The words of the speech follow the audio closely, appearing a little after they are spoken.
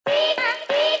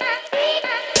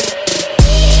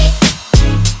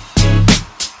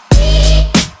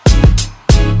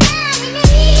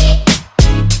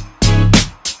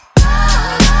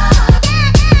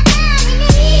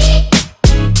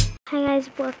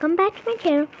welcome back to my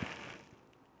channel.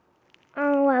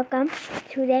 Welcome.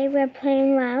 Today we're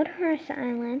playing Loud Horse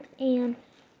Island, and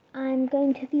I'm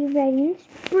going to be writing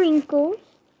sprinkles.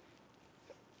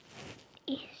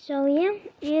 So yeah,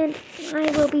 and I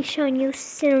will be showing you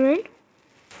cinnamon.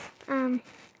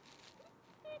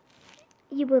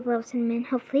 You would love cinnamon,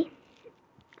 hopefully.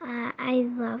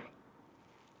 I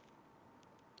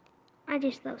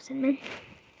just love cinnamon.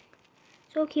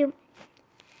 So cute.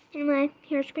 Anyway,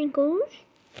 here's sprinkles.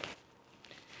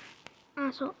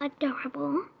 Also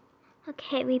adorable.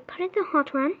 Okay, we put it in the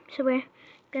hot run, so we're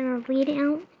gonna lead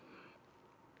out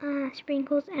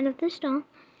sprinkles out of the stall.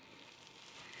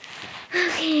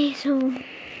 Okay, so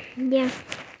yeah.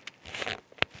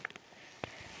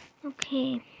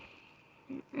 Okay,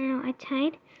 now I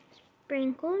tied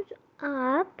sprinkles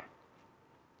up.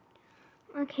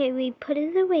 Okay, we put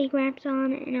the wig wraps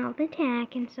on and all the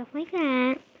tack and stuff like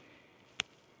that.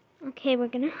 Okay, we're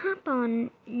gonna hop on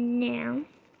now.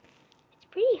 It's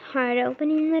pretty hard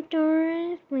opening the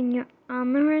doors when you're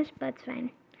on the horse, but it's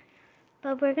fine.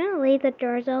 But we're gonna leave the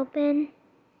doors open.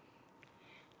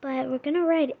 But we're gonna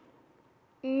ride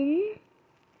in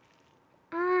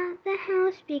the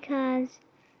house because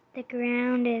the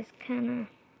ground is kinda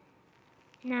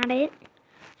not it.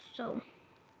 So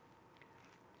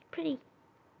it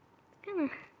has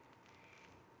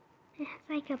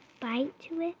like a bite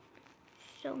to it.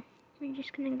 So we're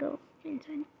just gonna go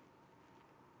inside.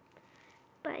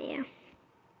 But yeah,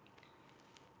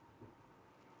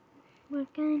 we're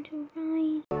going to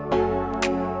ride.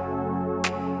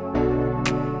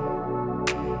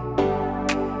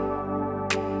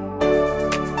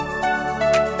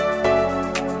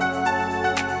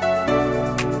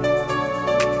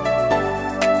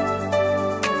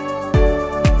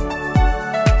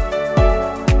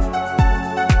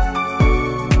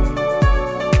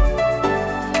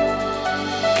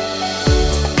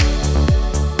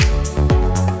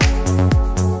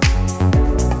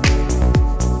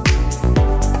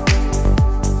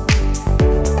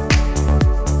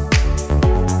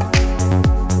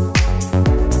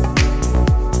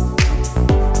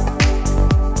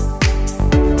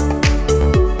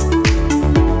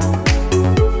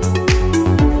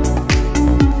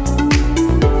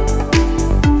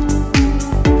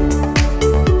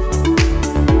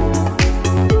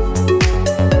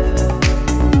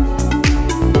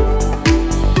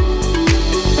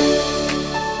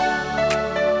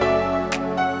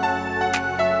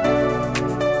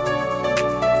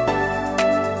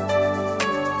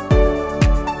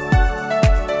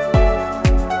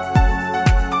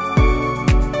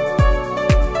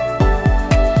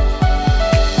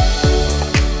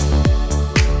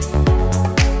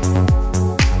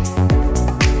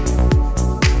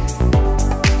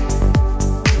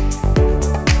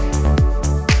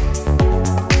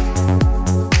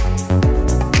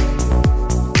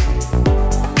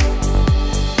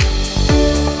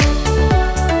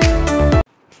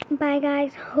 Bye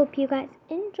guys, hope you guys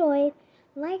enjoyed.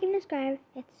 Like and subscribe,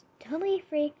 it's totally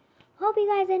free. Hope you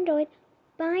guys enjoyed.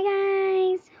 Bye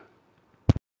guys.